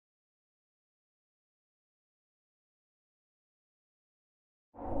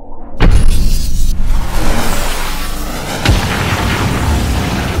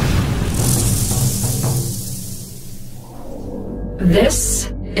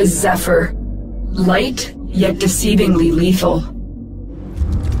This is Zephyr. Light, yet deceivingly lethal.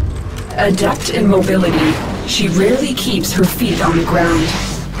 Adept in mobility, she rarely keeps her feet on the ground.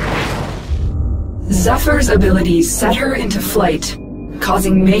 Zephyr's abilities set her into flight,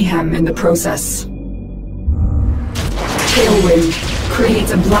 causing mayhem in the process. Tailwind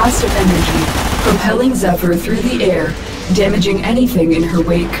creates a blast of energy, propelling Zephyr through the air, damaging anything in her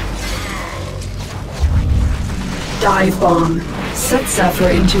wake. Dive Bomb sets Zephyr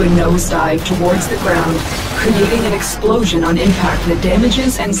into a nosedive towards the ground, creating an explosion on impact that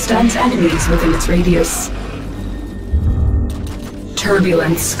damages and stuns enemies within its radius.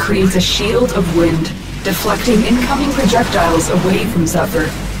 Turbulence creates a shield of wind, deflecting incoming projectiles away from Zephyr.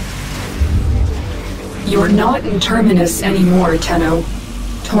 You're not in Terminus anymore, Tenno.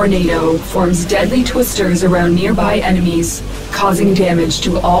 Tornado forms deadly twisters around nearby enemies, causing damage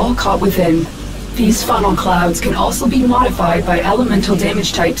to all caught within. These funnel clouds can also be modified by elemental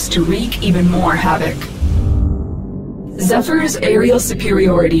damage types to wreak even more havoc. Zephyr's aerial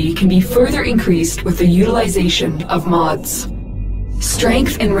superiority can be further increased with the utilization of mods.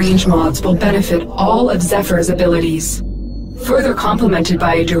 Strength and range mods will benefit all of Zephyr's abilities. Further complemented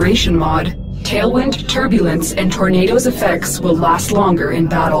by a duration mod, Tailwind, Turbulence, and Tornado's effects will last longer in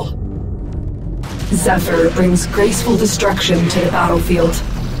battle. Zephyr brings graceful destruction to the battlefield.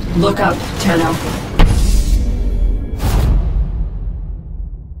 Look up, Tenno.